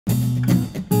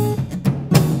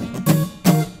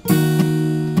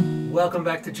welcome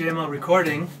back to JML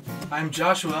Recording. I'm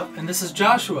Joshua, and this is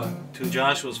Joshua. Two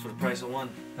Joshuas for the price of one.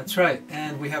 That's right,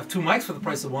 and we have two mics for the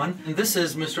price of one. And this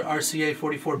is Mr.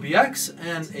 RCA44BX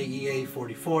and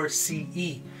AEA44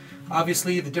 CE.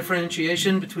 Obviously, the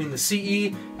differentiation between the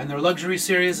CE and their luxury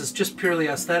series is just purely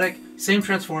aesthetic. Same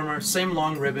transformer, same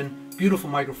long ribbon,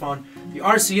 beautiful microphone. The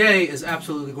RCA is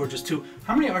absolutely gorgeous too.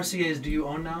 How many RCAs do you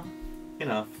own now?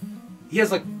 Enough. He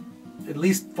has like at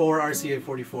least 4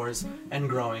 RCA44s and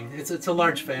growing. It's a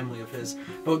large family of his.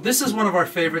 But this is one of our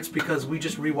favorites because we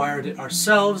just rewired it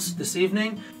ourselves this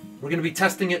evening. We're going to be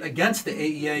testing it against the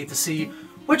AEA to see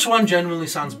which one genuinely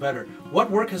sounds better. What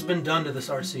work has been done to this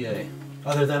RCA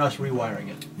other than us rewiring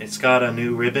it? It's got a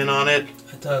new ribbon on it.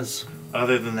 It does.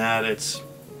 Other than that, it's,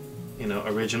 you know,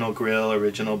 original grill,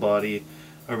 original body,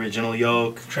 original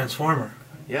yoke. Transformer.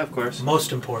 Yeah, of course.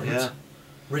 Most important. Yeah.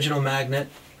 Original magnet.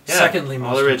 Yeah, Secondly,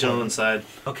 most all original important. inside.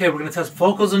 Okay, we're going to test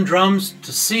vocals and drums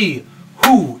to see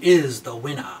who is the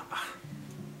winner.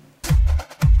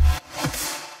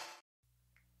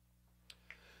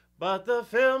 But the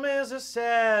film is a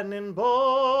saddening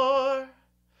bore,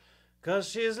 'cause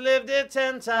she's lived it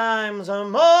 10 times or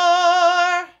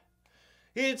more.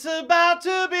 It's about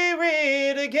to be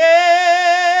read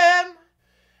again,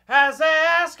 as I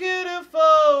ask you to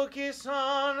focus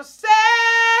on the sailors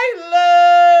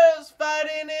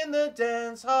fighting in the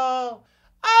dance hall.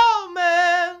 Oh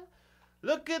man,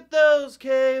 look at those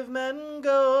cavemen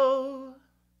go.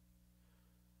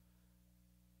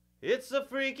 It's the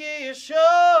freakiest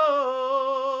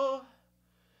show.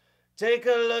 Take a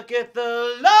look at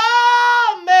the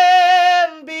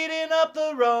lawman beating up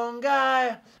the wrong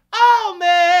guy. Oh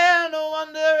man, I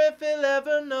wonder if he'll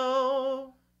ever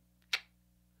know.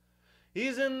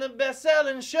 He's in the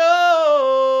best-selling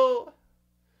show.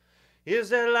 Is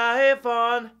there life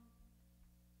on?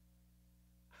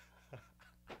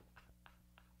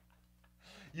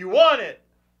 You want it.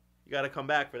 You gotta come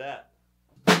back for that.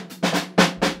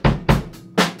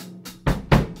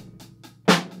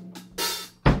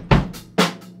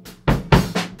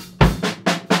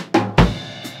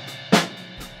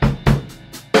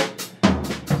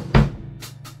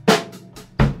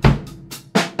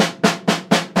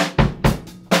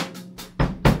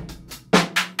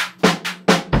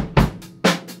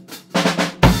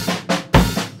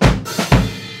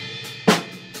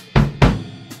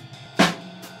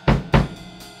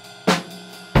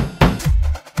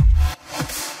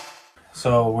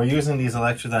 So we're using these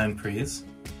ELECTRODYNE pre's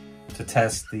to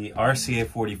test the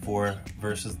RCA44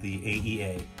 versus the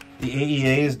AEA. The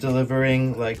AEA is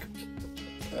delivering like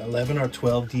 11 or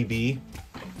 12 dB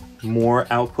more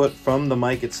output from the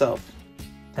mic itself.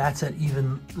 That's at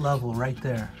even level right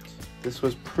there. This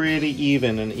was pretty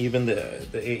even, and even the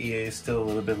AEA is still a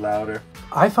little bit louder.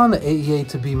 I found the AEA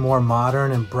to be more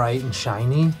modern and bright and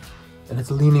shiny, and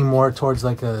it's leaning more towards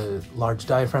like a large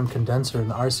diaphragm condenser, and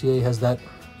the RCA has that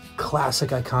classic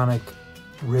iconic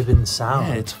ribbon sound.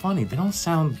 Yeah, it's funny. They don't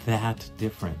sound that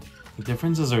different. The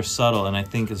differences are subtle, and I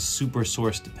think is super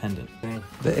source dependent.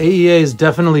 The AEA is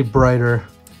definitely brighter.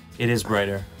 It is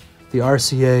brighter. The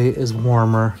RCA is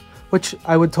warmer, which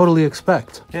I would totally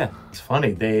expect. Yeah, it's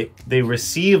funny. They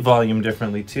receive volume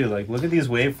differently too. Like, look at these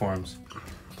waveforms.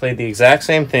 Played the exact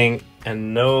same thing,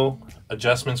 and no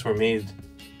adjustments were made.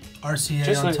 RCA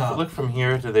just on top. Look from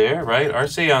here to there, right?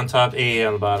 RCA on top, AEA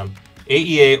on the bottom.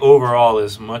 AEA overall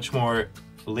is much more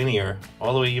linear,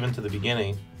 all the way even to the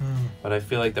beginning. But I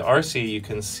feel like the RCA, you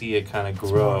can see it kind of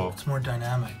grow. It's more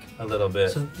dynamic. A little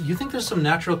bit. So you think there's some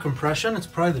natural compression? It's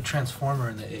probably the transformer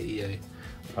in the AEA.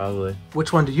 Probably.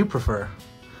 Which one do you prefer?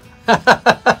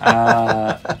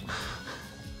 I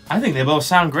think they both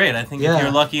sound great. I think if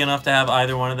you're lucky enough to have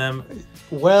either one of them,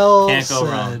 well can't go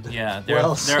said. wrong. Yeah, they're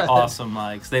awesome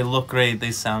mics. They look great.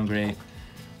 They sound great.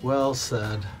 Well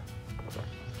said.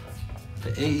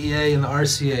 The AEA and the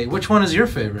RCA. Which one is your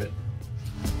favorite?